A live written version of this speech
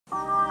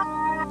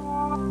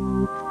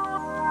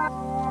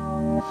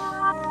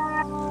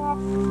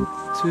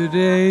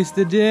Today's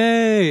the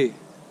day!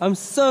 I'm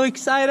so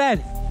excited!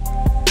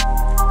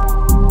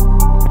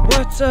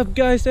 What's up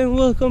guys, and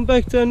welcome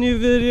back to a new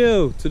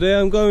video. Today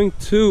I'm going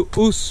to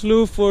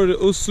Oslo for the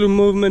Oslo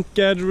Movement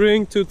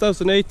Gathering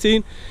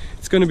 2018.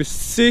 It's gonna be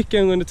sick.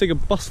 I'm gonna take a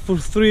bus for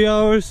 3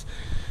 hours.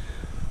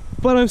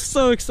 But I'm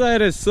so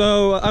excited,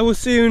 so I will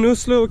see you in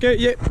Oslo, okay?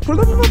 Yeah.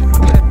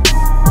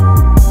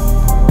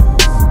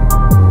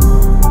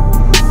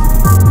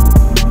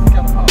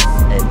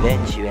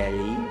 Eventually.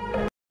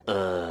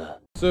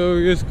 So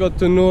we just got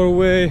to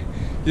Norway,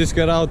 just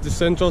got out the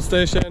central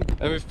station,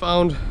 and we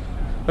found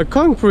a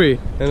concrete,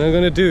 and I'm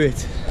gonna do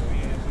it.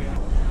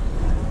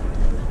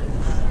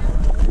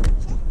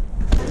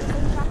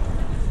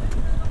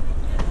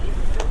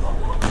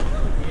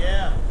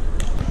 Yeah.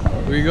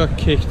 We got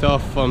kicked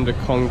off from the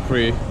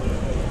concrete.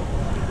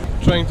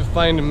 Trying to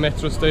find a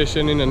metro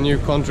station in a new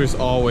country is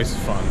always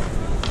fun.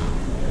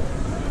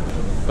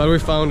 But we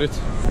found it.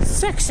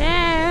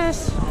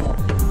 Success!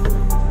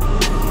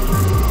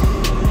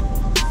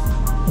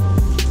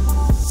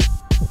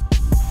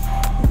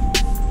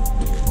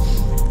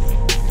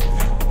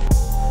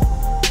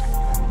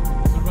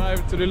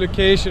 To the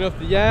location of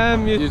the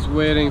jam. You're just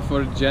waiting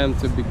for the jam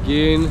to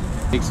begin.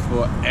 It takes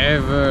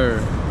forever.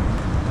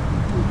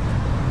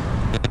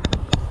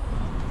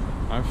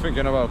 I'm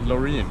thinking about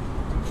Loreen.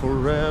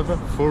 Forever,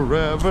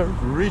 forever,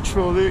 reach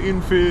for the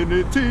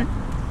infinity.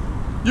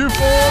 You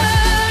fall!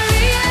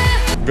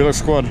 Velox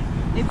squad.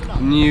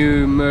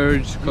 New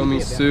merch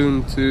coming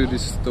soon to the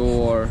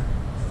store.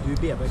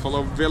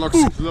 Follow Velox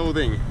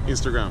clothing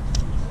Instagram.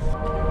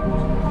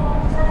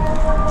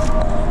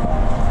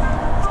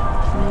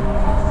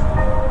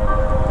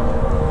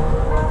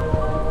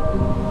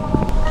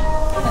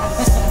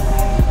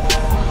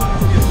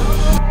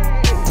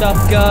 What's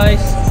up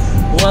guys,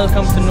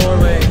 welcome to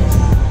Norway.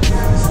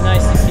 It's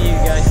nice to see you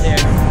guys here.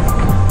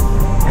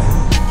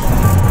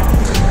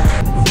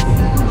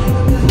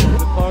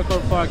 The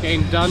parkour park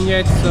ain't done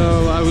yet,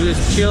 so I will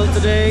just chill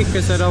today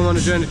because I don't want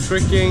to join the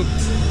tricking.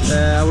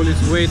 I will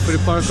just wait for the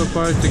parkour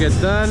park to get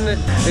done.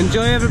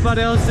 Enjoy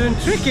everybody else doing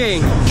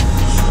tricking!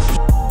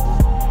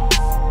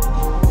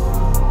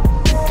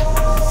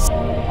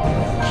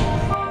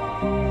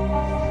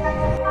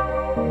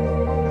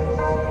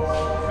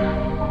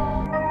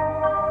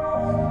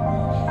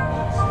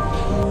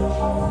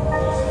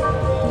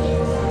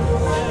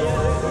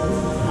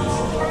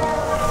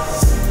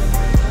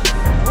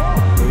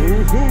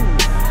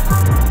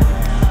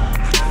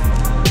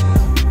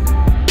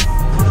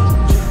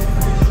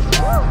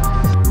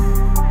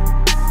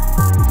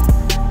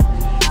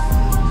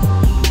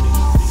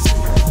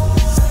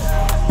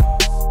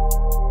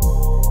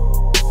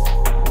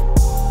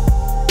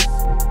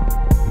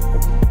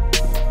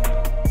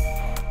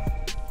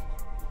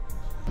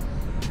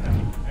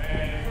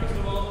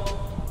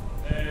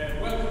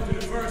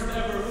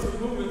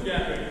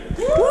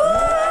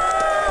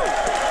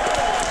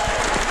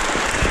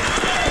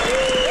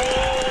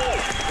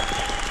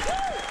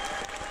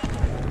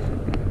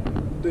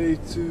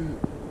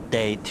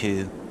 Day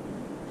 2.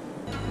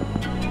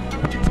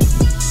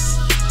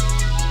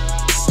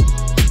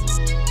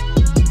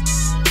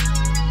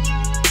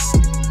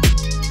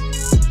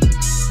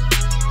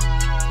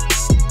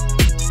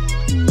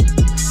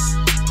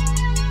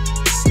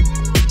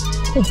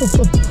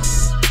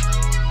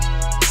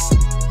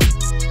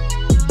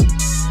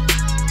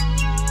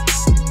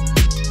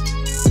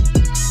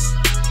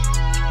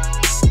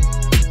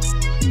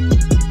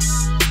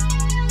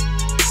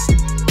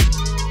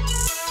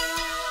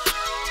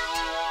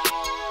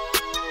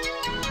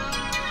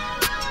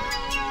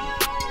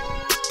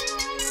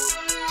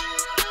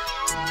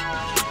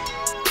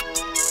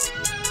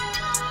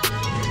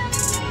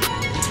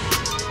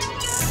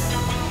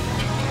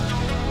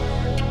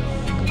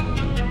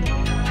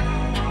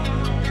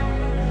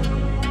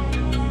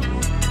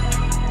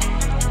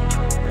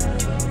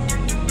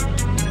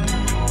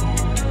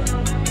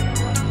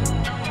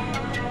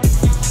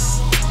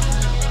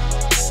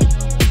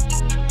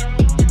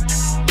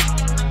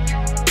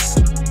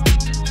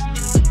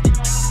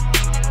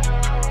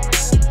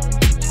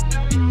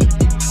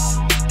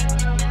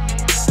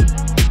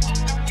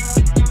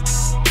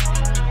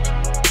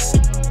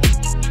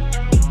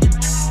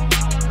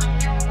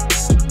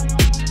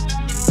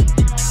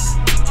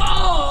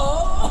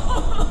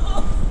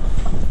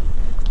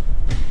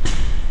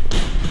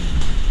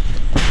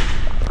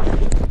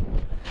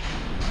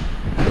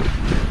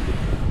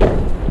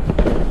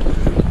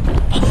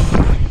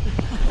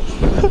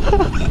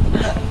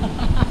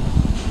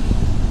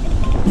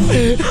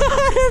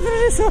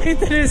 Så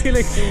inte det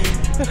skulle...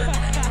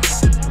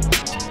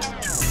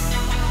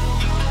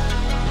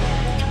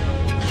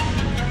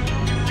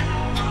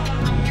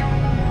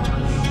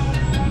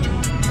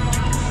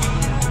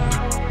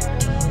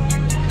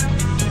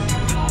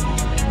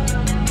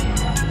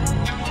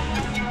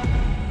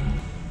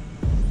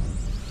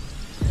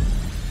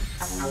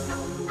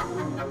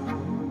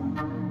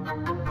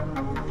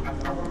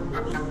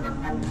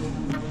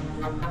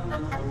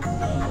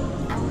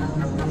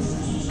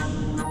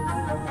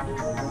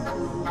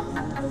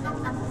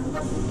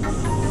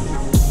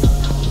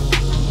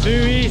 Too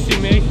easy,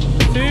 mate.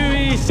 Too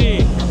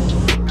easy.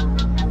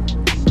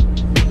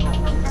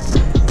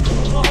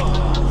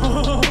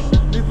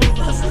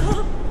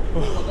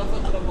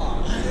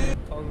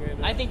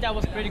 I think that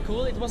was pretty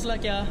cool. It was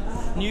like a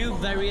new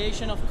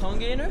variation of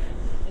congainer.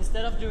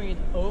 Instead of doing it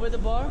over the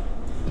bar,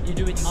 you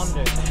do it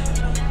under.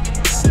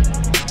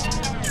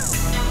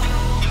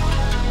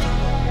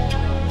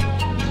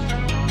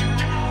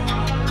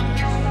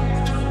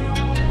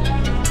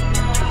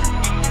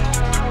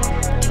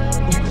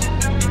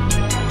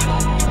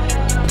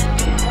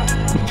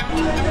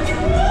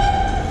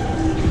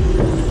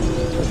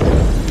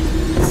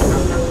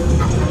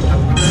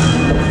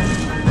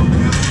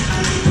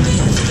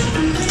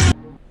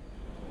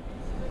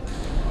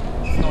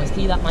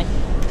 That, Mike.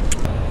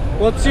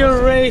 What's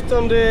your rate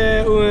on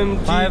the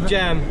OMG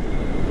jam?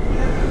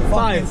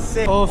 5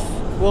 of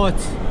what?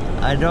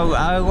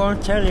 I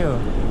won't tell you.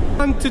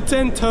 1 to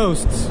 10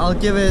 toasts. I'll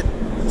give it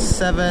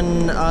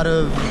 7 out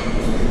of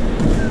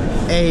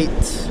 8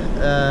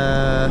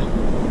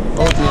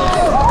 oatmeal.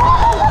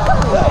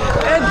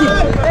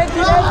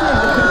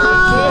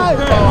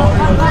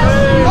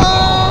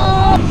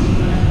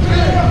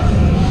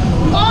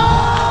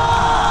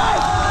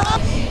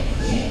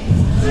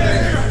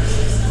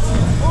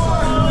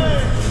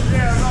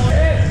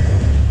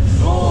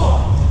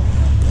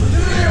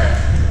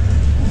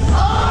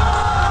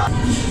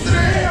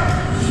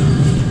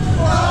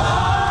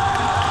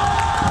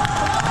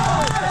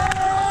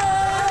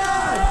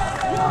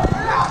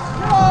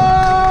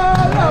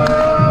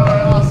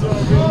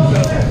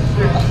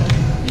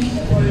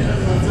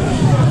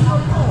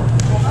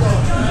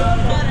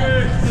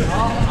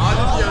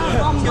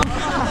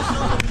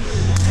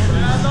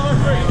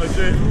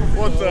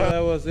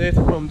 That was it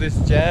from this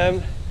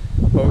jam.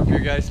 Hope you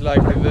guys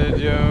liked the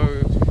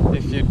video.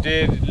 If you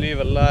did, leave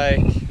a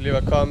like, leave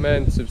a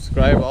comment,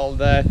 subscribe, all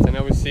that, and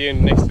I will see you in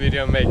the next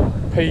video, mate.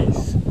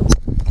 Peace.